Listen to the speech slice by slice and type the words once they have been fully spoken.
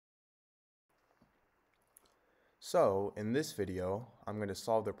So in this video, I'm going to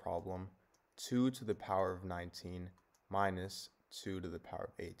solve the problem 2 to the power of 19 minus 2 to the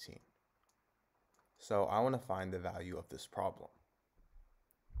power of 18. So I want to find the value of this problem.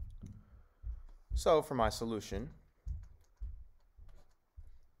 So for my solution,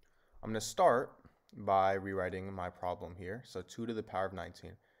 I'm going to start by rewriting my problem here. So 2 to the power of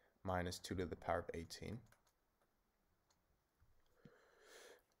 19 minus 2 to the power of 18.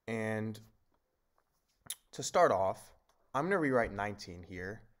 And to start off, I'm going to rewrite 19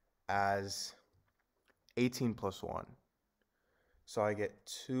 here as 18 plus 1. So I get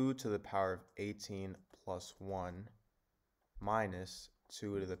 2 to the power of 18 plus 1 minus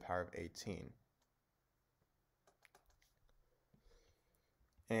 2 to the power of 18.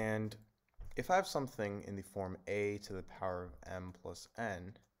 And if I have something in the form a to the power of m plus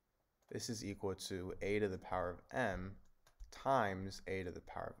n, this is equal to a to the power of m times a to the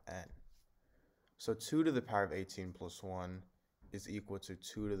power of n. So 2 to the power of 18 plus 1 is equal to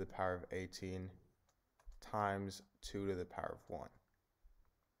 2 to the power of 18 times 2 to the power of 1.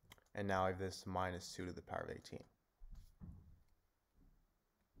 And now I have this minus 2 to the power of 18.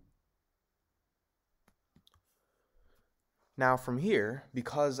 Now from here,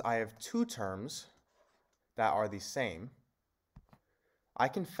 because I have two terms that are the same, I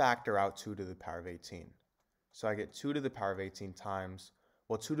can factor out 2 to the power of 18. So I get 2 to the power of 18 times,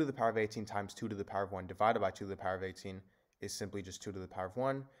 2 to the power of 18 times 2 to the power of 1 divided by 2 to the power of 18 is simply just 2 to the power of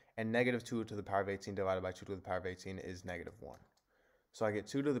 1, and negative 2 to the power of 18 divided by 2 to the power of 18 is negative 1. So I get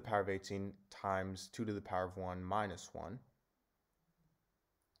 2 to the power of 18 times 2 to the power of 1 minus 1.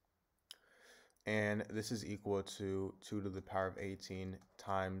 And this is equal to 2 to the power of 18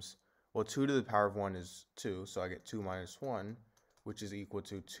 times, 2 to the power of 1 is 2, so I get 2 minus 1, which is equal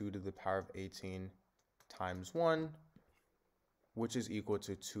to 2 to the power of 18 times 1, which is equal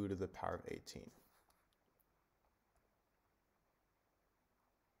to 2 to the power of 18.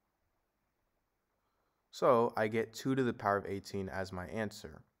 So I get 2 to the power of 18 as my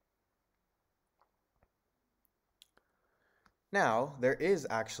answer. Now, there is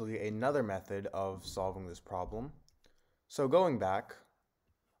actually another method of solving this problem. So going back,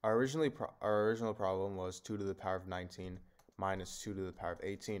 our original problem was 2 to the power of 19 minus 2 to the power of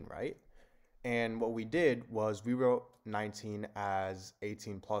 18, right? And what we did was we wrote 19 as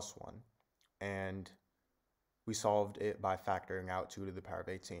 18 plus 1, and we solved it by factoring out 2 to the power of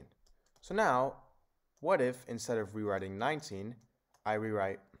 18. So now, what if instead of rewriting 19, I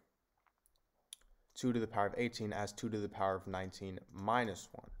rewrite 2 to the power of 18 as 2 to the power of 19 minus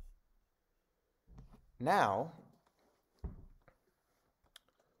 1. Now,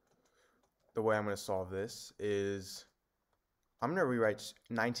 the way I'm going to solve this is I'm going to rewrite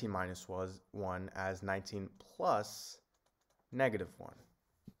 19 minus 1 as 19 plus negative 1.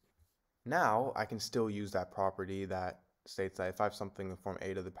 Now, I can still use that property that states that if I have something in the form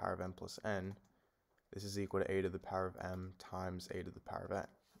a to the power of m plus n, this is equal to a to the power of m times a to the power of n.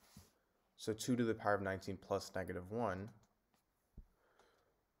 So 2 to the power of 19 plus negative 1,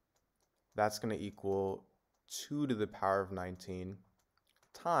 that's going to equal 2 to the power of 19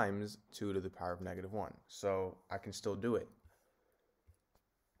 times 2 to the power of negative 1. So I can still do it.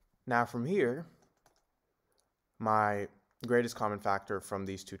 Now from here, my greatest common factor from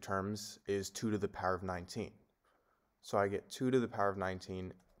these two terms is 2 to the power of 19. So I get 2 to the power of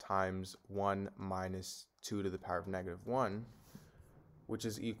 19 times 1 minus 2 to the power of negative 1, which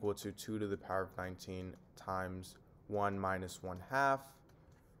is equal to 2 to the power of 19 times 1 minus 1 half,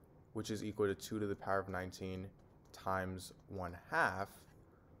 which is equal to 2 to the power of 19 times 1 half,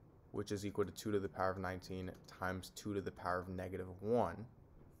 which is equal to 2 to the power of 19 times 2 to the power of negative 1.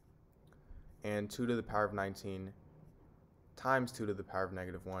 And 2 to the power of 19 times 2 to the power of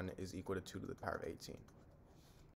negative 1 is equal to 2 to the power of 18.